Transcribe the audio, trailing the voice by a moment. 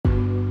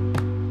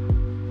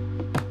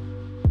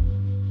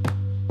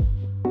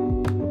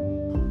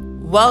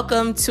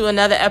Welcome to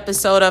another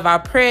episode of our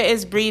Prayer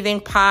is Breathing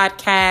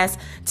podcast.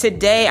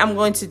 Today, I'm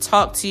going to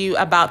talk to you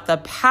about the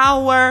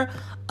power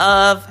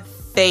of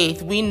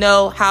faith. We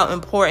know how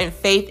important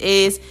faith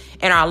is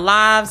in our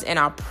lives, in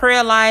our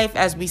prayer life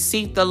as we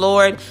seek the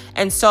Lord.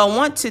 And so I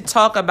want to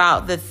talk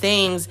about the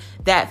things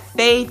that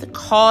faith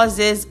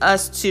causes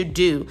us to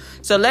do.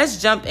 So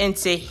let's jump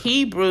into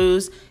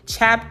Hebrews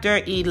chapter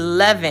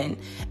 11.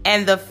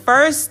 And the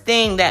first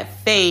thing that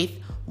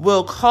faith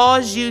will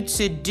cause you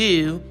to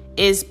do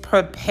is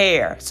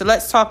prepare. So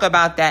let's talk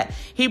about that.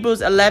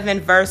 Hebrews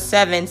 11 verse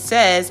 7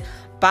 says,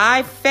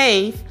 by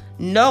faith,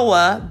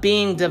 Noah,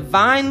 being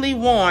divinely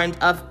warned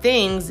of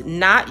things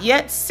not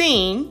yet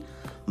seen,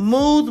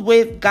 moved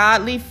with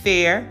godly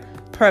fear,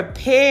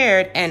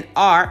 prepared an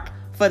ark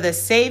for the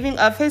saving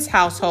of his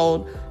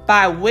household,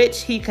 by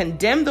which he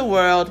condemned the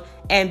world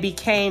and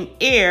became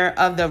heir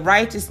of the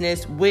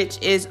righteousness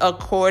which is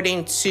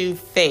according to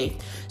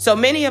faith. So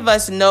many of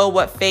us know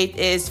what faith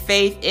is.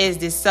 Faith is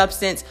the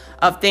substance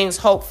of things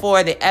hoped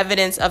for, the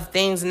evidence of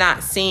things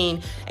not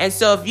seen. And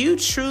so if you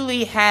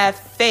truly have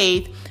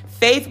faith,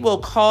 faith will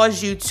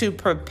cause you to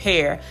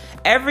prepare.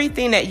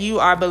 Everything that you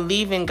are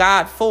believing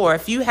God for,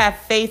 if you have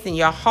faith in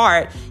your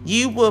heart,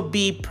 you will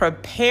be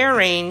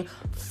preparing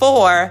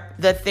for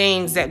the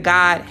things that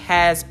God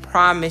has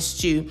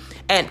promised you.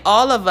 And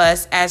all of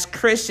us as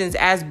Christians,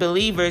 as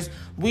believers,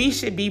 we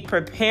should be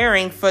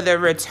preparing for the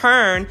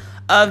return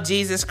of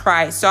Jesus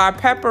Christ. So our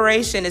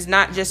preparation is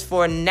not just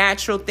for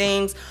natural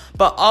things,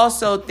 but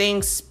also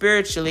things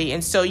spiritually.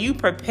 And so you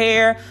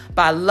prepare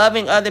by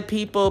loving other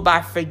people,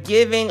 by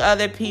forgiving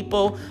other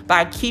people,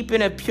 by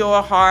keeping a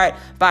pure heart,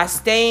 by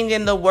staying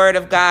in the Word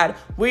of God.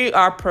 We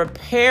are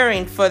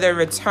preparing for the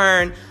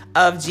return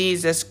of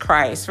Jesus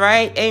Christ,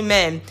 right?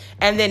 Amen.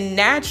 And then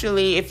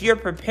naturally, if you're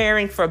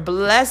preparing for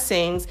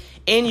blessings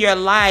in your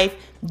life,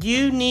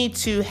 you need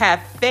to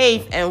have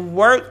faith and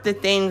work the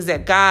things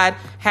that God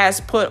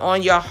has put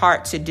on your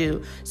heart to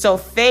do. So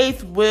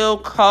faith will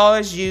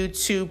cause you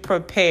to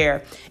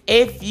prepare.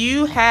 If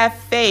you have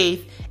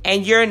faith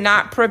and you're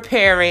not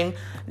preparing,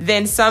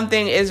 then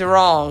something is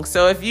wrong.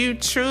 So if you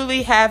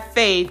truly have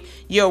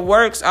faith, your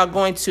works are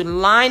going to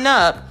line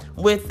up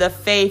with the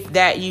faith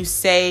that you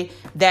say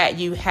that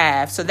you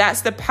have. So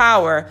that's the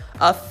power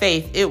of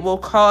faith. It will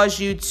cause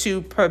you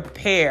to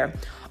prepare.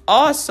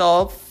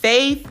 Also,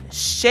 faith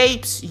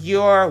shapes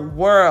your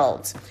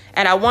world.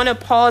 And I want to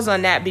pause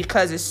on that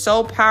because it's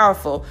so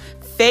powerful.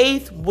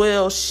 Faith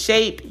will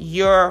shape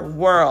your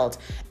world.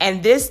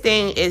 And this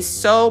thing is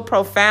so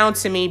profound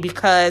to me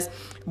because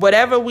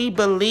whatever we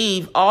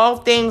believe, all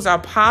things are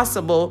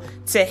possible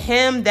to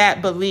him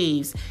that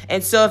believes.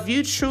 And so if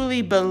you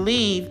truly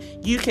believe,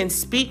 you can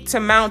speak to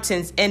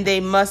mountains and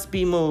they must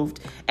be moved.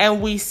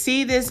 And we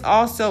see this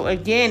also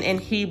again in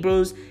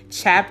Hebrews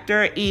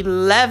chapter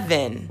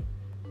 11.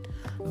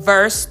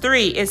 Verse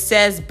 3, it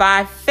says,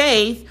 by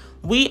faith,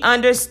 we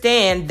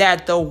understand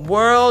that the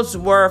worlds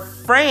were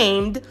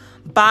framed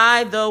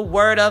by the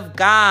word of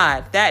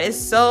God. That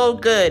is so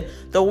good.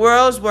 The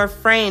worlds were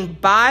framed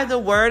by the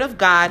word of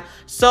God,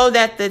 so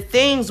that the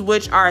things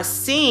which are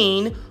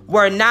seen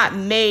were not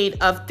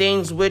made of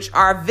things which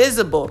are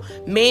visible,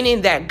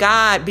 meaning that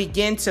God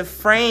began to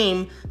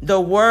frame the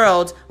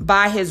world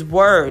by his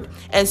word.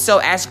 And so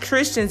as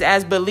Christians,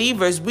 as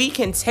believers, we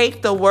can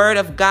take the word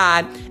of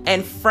God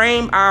and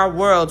frame our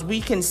worlds. We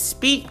can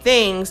speak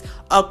things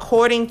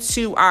according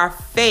to our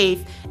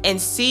faith and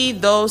see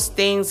those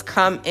things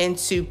come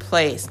into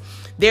place.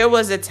 There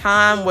was a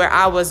time where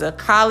I was a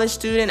college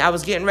student. I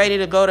was getting ready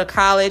to go to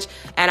college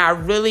and I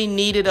really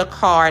needed a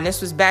car. And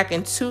this was back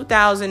in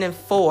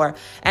 2004.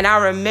 And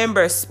I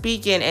remember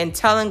speaking and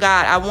telling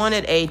God I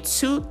wanted a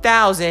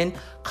 2000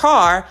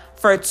 car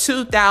for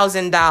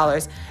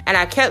 $2,000. And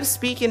I kept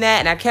speaking that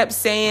and I kept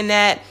saying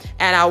that.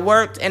 And I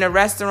worked in a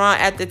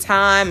restaurant at the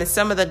time. And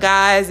some of the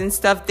guys and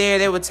stuff there,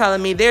 they were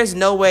telling me there's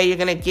no way you're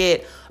going to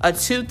get a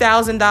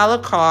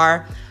 $2,000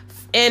 car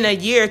in a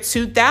year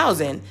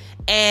 2000.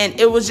 And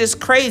it was just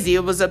crazy.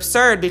 It was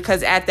absurd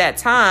because at that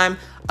time,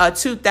 a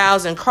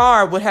 2000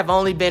 car would have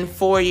only been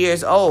 4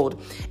 years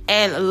old.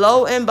 And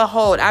lo and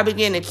behold, I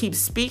began to keep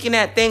speaking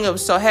that thing. It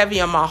was so heavy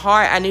on my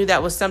heart. I knew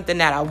that was something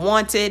that I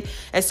wanted.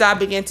 And so I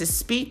began to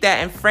speak that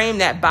and frame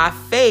that by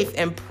faith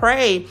and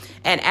pray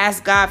and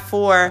ask God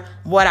for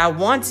what I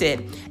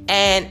wanted.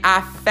 And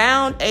I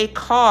found a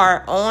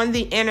car on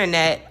the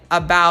internet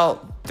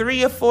about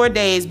 3 or 4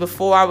 days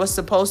before I was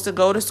supposed to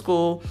go to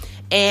school.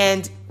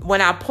 And when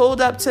I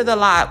pulled up to the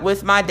lot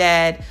with my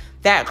dad,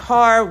 that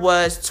car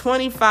was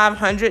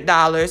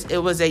 $2,500. It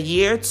was a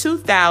year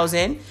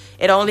 2000.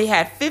 It only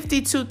had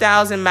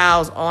 52,000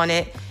 miles on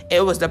it.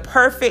 It was the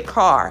perfect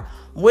car.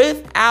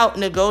 Without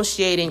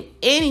negotiating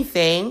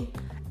anything,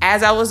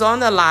 as I was on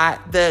the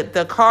lot,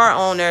 the car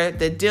owner,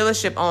 the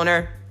dealership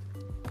owner,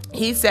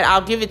 he said,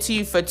 I'll give it to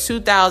you for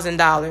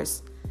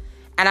 $2,000.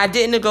 And I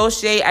didn't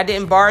negotiate. I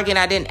didn't bargain.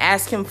 I didn't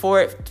ask him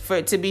for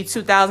it to be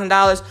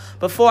 $2,000.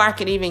 Before I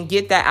could even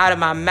get that out of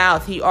my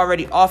mouth, he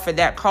already offered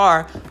that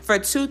car for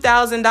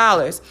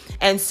 $2,000.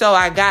 And so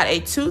I got a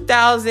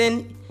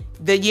 2000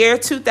 the year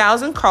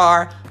 2000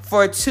 car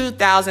for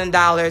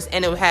 $2,000,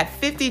 and it had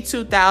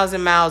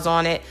 52,000 miles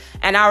on it.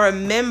 And I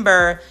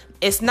remember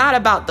it's not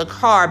about the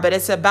car, but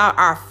it's about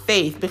our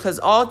faith, because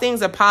all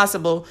things are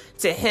possible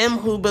to him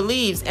who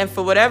believes. And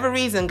for whatever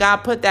reason, God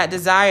put that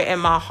desire in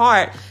my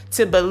heart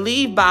to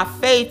believe by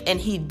faith, and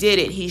he did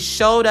it. He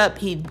showed up,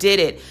 he did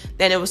it.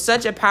 And it was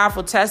such a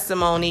powerful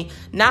testimony,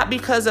 not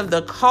because of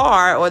the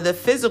car or the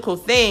physical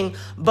thing,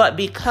 but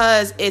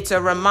because it's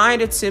a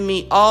reminder to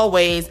me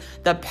always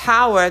the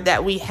power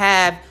that we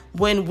have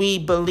when we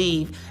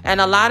believe.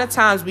 And a lot of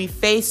times we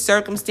face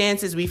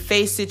circumstances, we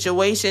face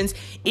situations,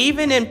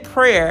 even in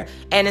prayer,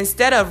 and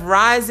instead of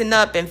rising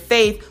up in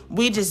faith,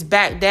 we just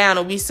back down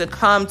and we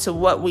succumb to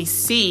what we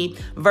see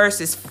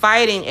versus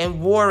fighting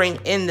and warring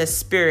in the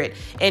spirit.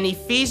 And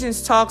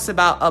Ephesians talks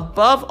about,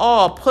 above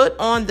all, put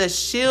on the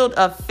shield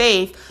of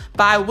faith,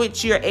 by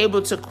which you're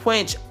able to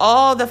quench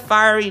all the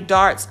fiery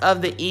darts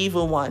of the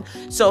evil one.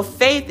 So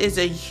faith is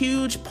a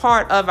huge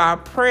part of our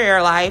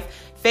prayer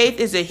life.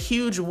 Faith is a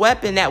huge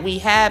weapon that we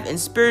have in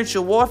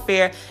spiritual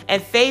warfare,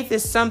 and faith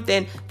is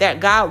something that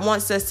God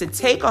wants us to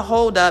take a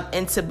hold of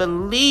and to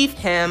believe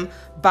him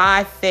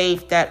by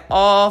faith that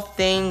all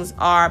things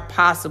are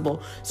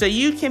possible. So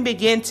you can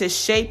begin to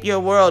shape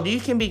your world. You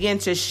can begin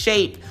to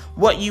shape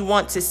what you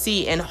want to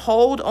see, and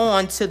hold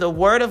on to the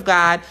word of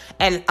God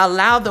and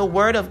allow the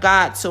word of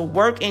God to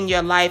work in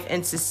your life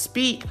and to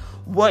speak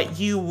what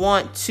you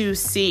want to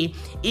see.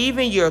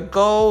 Even your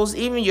goals,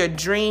 even your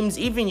dreams,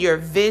 even your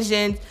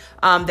vision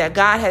that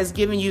God has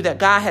given you, that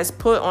God has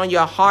put on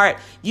your heart.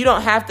 You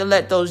don't have to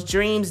let those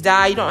dreams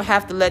die. You don't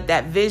have to let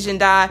that vision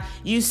die.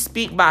 You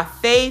speak by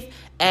faith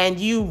and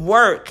you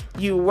work.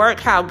 You work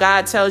how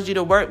God tells you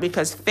to work,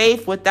 because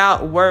faith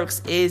without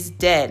works is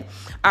dead.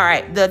 All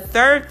right. The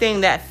third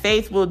thing that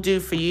faith will do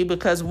for you,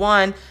 because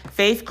one,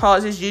 faith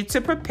causes you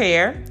to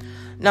prepare.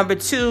 Number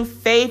two,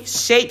 faith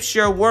shapes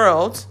your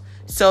world.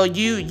 So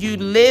you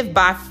live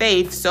by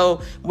faith.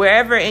 So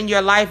wherever in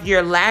your life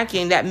you're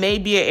lacking, that may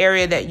be an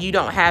area that you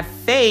don't have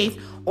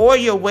faith, or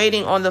you're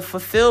waiting on the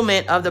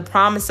fulfillment of the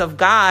promise of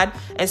God.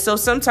 And so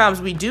sometimes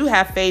we do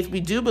have faith. We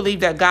do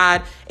believe that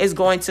God is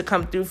going to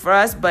come through for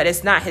us, but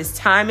it's not his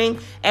timing.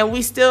 And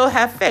we still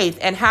have faith.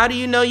 And how do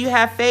you know you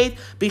have faith?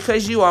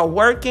 Because you are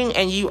working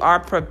and you are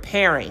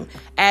preparing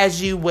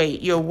as you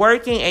wait. You're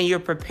working and you're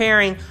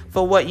preparing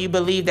for what you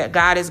believe that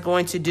God is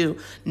going to do.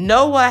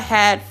 Noah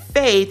had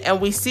faith,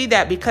 and we see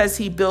that because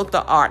he built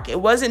the ark. It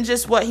wasn't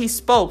just what he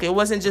spoke. It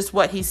wasn't just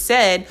what he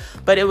said,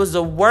 but it was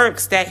the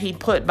works that he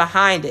put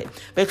behind it.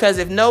 Because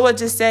if Noah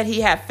just said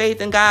he had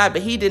faith in God,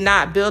 but he did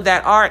not build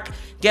that ark,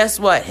 guess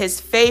what? His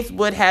faith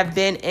would have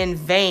been in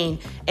vain.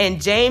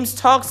 And James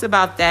talks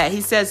about that.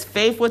 He says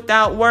faith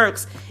without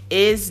works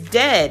is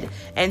dead.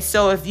 And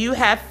so if you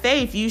have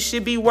faith, you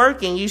should be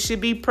working. You should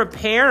be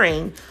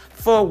preparing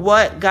for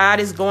what God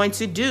is going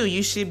to do.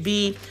 You should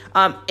be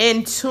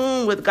in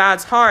tune with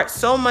God's heart,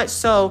 so much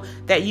so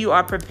that you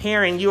are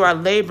preparing, you are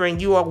laboring,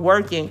 you are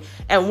working.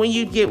 And when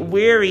you get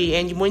weary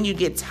and when you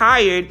get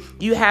tired,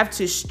 you have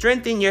to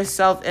strengthen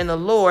yourself in the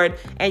Lord,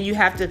 and you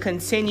have to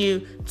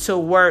continue to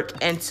work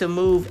and to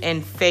move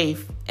in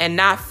faith, and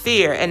not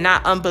fear and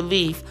not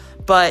unbelief,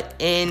 but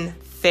in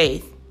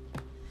faith.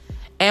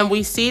 And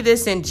we see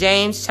this in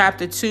James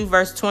chapter 2,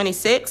 verse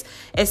 26.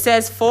 It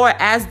says, for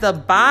as the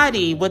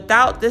body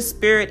without the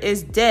spirit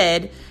is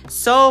dead,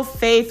 so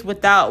faith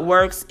without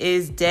works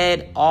is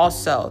dead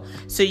also.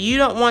 So you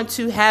don't want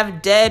to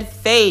have dead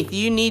faith.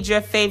 You need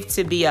your faith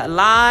to be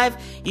alive.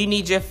 You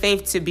need your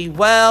faith to be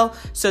well,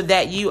 so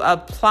that you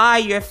apply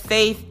your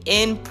faith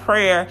in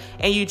prayer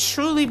and you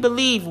truly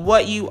believe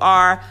what you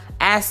are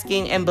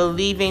asking and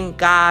believing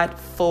God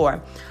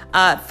for.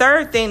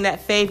 Third thing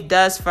that faith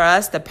does for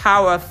us, the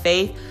power of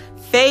faith.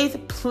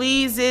 Faith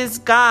pleases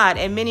God.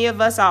 And many of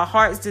us, our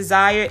heart's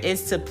desire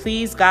is to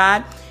please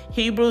God.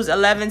 Hebrews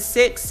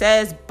 11:6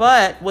 says,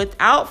 but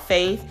without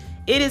faith,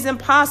 it is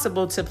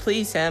impossible to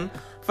please him.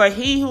 For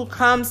he who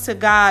comes to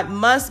God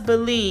must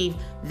believe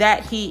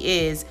that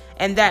he is,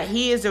 and that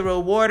he is a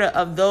rewarder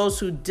of those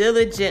who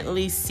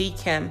diligently seek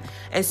him.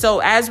 And so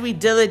as we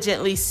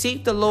diligently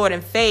seek the Lord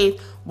in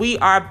faith, we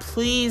are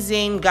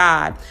pleasing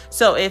God.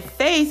 So if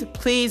faith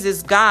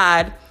pleases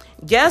God,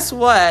 guess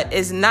what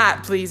is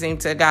not pleasing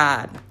to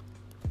God?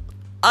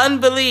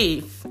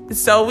 Unbelief.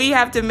 So we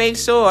have to make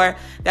sure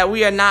that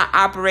we are not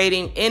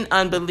operating in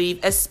unbelief,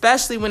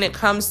 especially when it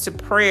comes to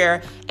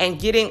prayer and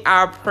getting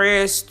our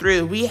prayers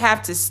through. We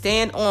have to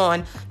stand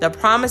on the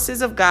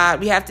promises of God.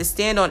 We have to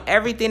stand on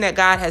everything that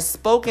God has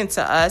spoken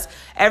to us,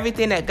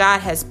 everything that God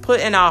has put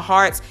in our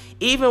hearts,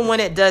 even when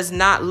it does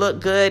not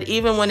look good,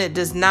 even when it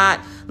does not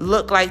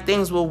look like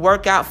things will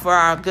work out for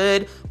our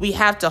good. We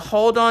have to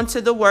hold on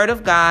to the word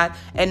of God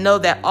and know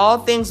that all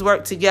things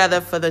work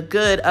together for the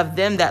good of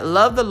them that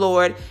love the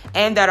Lord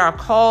and that are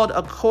called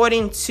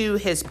according to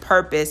his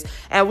purpose.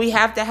 And we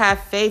have to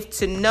have faith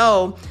to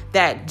know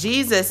that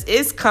Jesus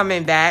is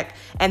coming back,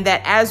 and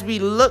that as we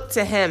look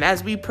to him,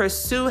 as we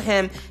pursue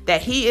him,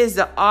 that he is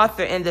the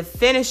author and the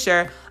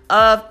finisher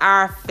of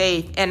our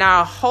faith and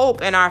our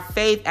hope and our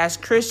faith as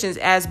Christians,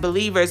 as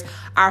believers.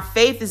 Our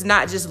faith is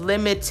not just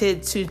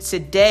limited to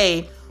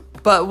today,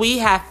 but we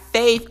have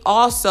faith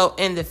also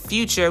in the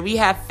future. We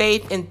have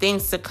faith in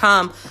things to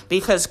come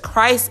because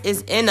Christ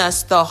is in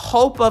us, the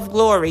hope of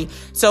glory.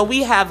 So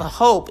we have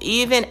hope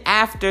even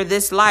after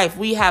this life.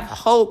 We have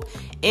hope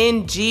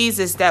in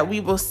Jesus that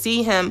we will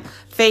see him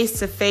face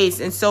to face.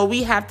 And so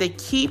we have to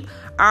keep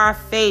our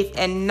faith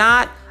and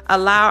not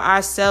allow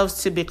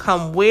ourselves to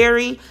become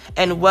weary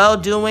and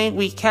well-doing.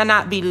 We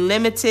cannot be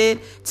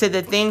limited to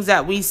the things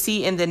that we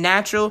see in the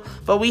natural,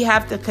 but we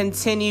have to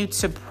continue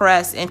to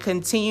press and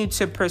continue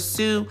to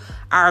pursue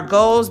our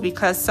goals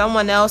because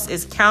someone else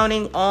is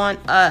counting on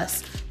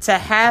us to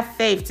have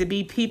faith, to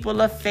be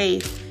people of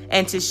faith,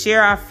 and to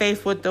share our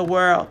faith with the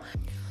world.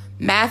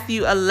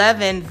 Matthew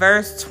 11,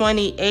 verse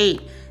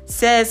 28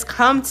 says,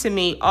 "Come to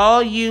me,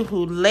 all you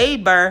who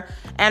labor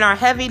and are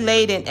heavy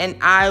laden, and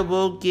I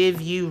will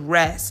give you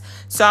rest."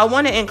 So I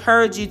want to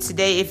encourage you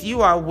today, if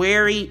you are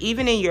weary,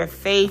 even in your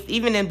faith,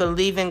 even in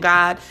believing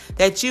God,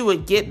 that you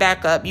would get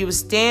back up. You would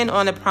stand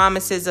on the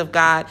promises of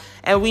God.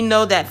 And we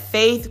know that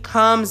faith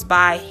comes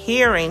by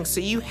hearing. So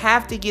you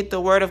have to get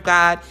the word of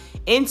God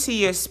into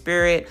your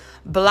spirit.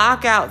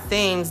 Block out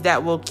things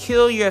that will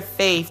kill your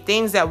faith,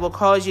 things that will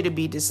cause you to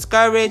be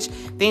discouraged,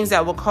 things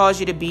that will cause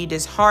you to be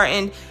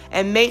disheartened,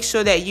 and make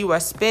sure that you are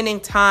spending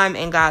time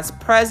in God's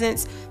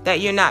presence,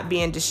 that you're not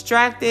being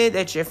distracted,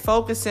 that you're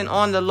focusing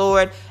on the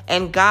Lord,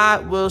 and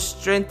God will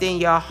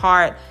strengthen your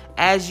heart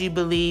as you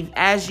believe,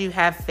 as you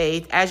have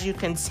faith, as you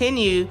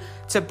continue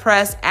to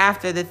press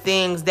after the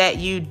things that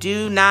you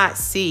do not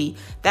see.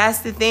 That's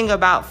the thing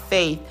about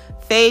faith.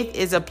 Faith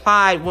is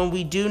applied when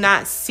we do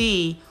not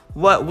see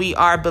what we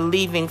are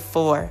believing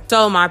for.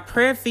 So my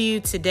prayer for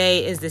you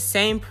today is the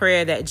same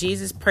prayer that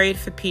Jesus prayed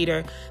for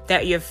Peter,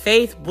 that your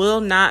faith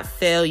will not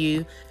fail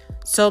you.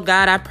 So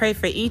God, I pray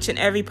for each and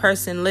every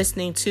person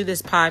listening to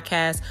this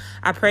podcast.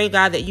 I pray,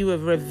 God, that you would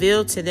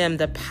reveal to them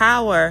the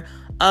power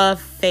of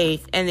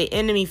faith, and the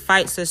enemy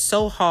fights us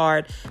so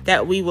hard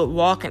that we would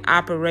walk and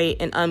operate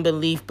in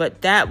unbelief,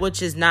 but that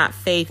which is not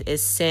faith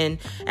is sin.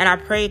 And I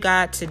pray,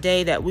 God,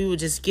 today that we would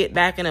just get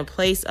back in a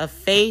place of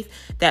faith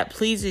that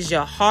pleases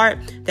your heart,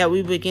 that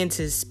we begin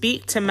to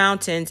speak to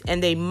mountains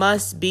and they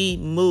must be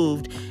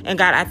moved. And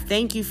God, I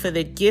thank you for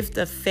the gift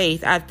of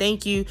faith. I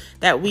thank you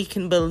that we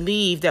can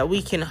believe, that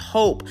we can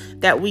hope,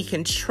 that we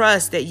can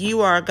trust that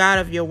you are a God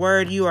of your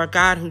word. You are a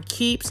God who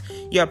keeps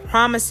your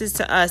promises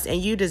to us,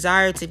 and you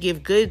desire to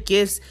give good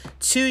gifts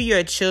to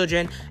your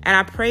children. And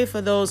I pray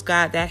for those,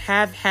 God, that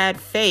have had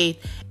faith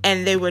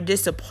and they were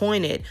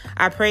disappointed.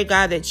 I pray,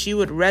 God, that you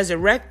would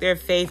resurrect their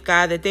faith,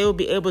 God, that they will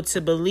be able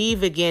to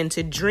believe again,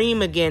 to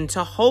dream again,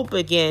 to hope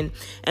again,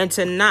 and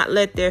to not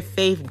let their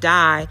faith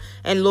die.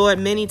 And Lord,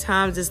 many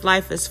times this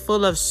life is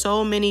full of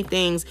so many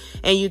things,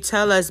 and you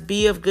tell us,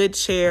 be of good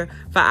cheer,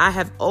 for I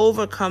have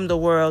overcome the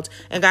world.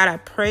 And God, I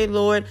pray,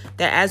 Lord,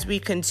 that as we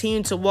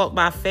continue to walk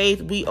by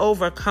faith, we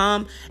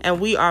overcome and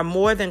we are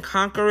more than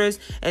conquerors.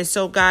 And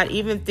so, God,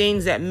 even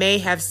things that may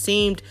have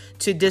seemed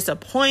to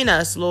disappoint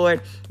us,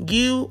 Lord,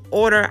 you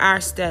order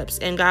our steps.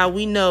 And God,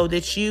 we know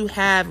that you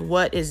have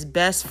what is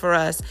best for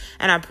us.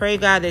 And I pray,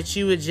 God, that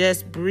you would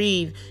just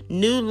breathe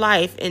new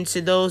life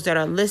into those that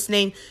are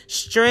listening,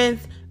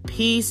 strength,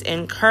 peace,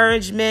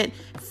 encouragement,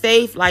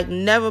 faith like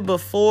never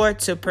before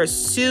to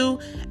pursue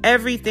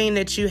everything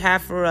that you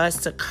have for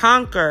us, to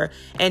conquer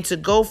and to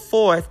go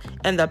forth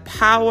in the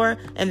power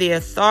and the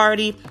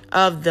authority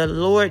of the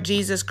Lord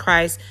Jesus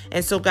Christ.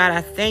 And so, God,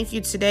 I thank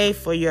you today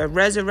for your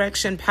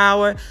resurrection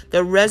power,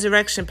 the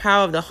resurrection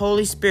power of the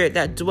Holy Spirit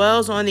that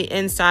dwells on the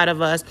inside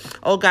of us.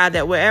 Oh, God,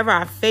 that wherever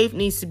our faith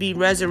needs to be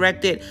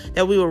resurrected,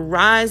 that we will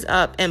rise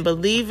up and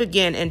believe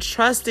again and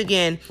trust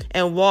again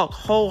and walk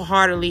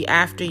wholeheartedly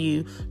after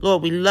you.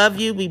 Lord, we love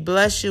you. We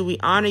bless you. We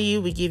honor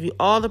you. We give you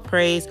all the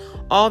praise,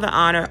 all the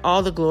honor,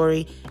 all the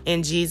glory.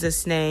 In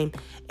Jesus' name,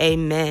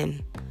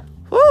 amen.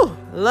 Whew,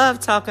 love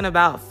talking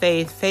about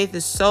faith. Faith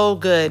is so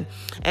good.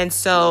 And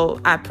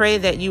so I pray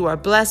that you are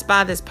blessed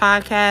by this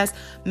podcast.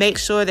 Make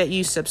sure that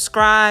you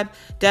subscribe.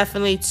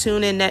 Definitely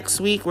tune in next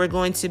week. We're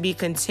going to be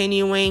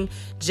continuing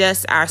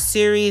just our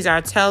series,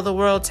 our Tell the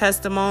World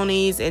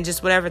testimonies, and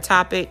just whatever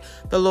topic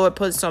the Lord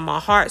puts on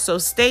my heart. So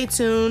stay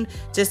tuned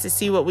just to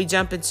see what we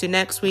jump into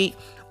next week.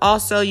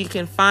 Also, you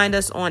can find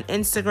us on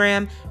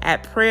Instagram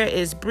at Prayer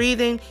is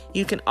Breathing.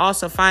 You can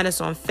also find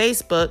us on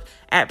Facebook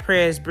at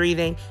Prayer is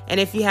Breathing. And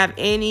if you have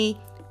any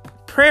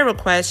prayer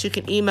requests, you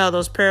can email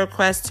those prayer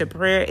requests to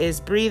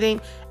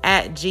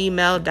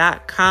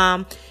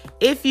prayerisbreathing@gmail.com.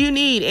 If you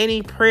need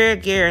any prayer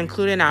gear,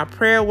 including our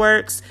Prayer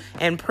Works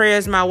and Prayer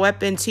is My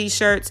Weapon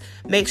t-shirts,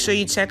 make sure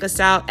you check us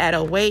out at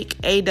Awake,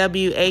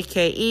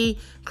 AWAKE,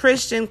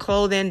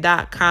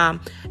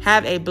 ChristianClothing.com.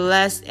 Have a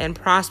blessed and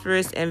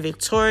prosperous and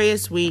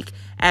victorious week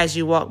as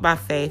you walk by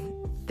faith.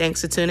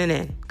 Thanks for tuning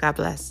in. God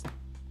bless.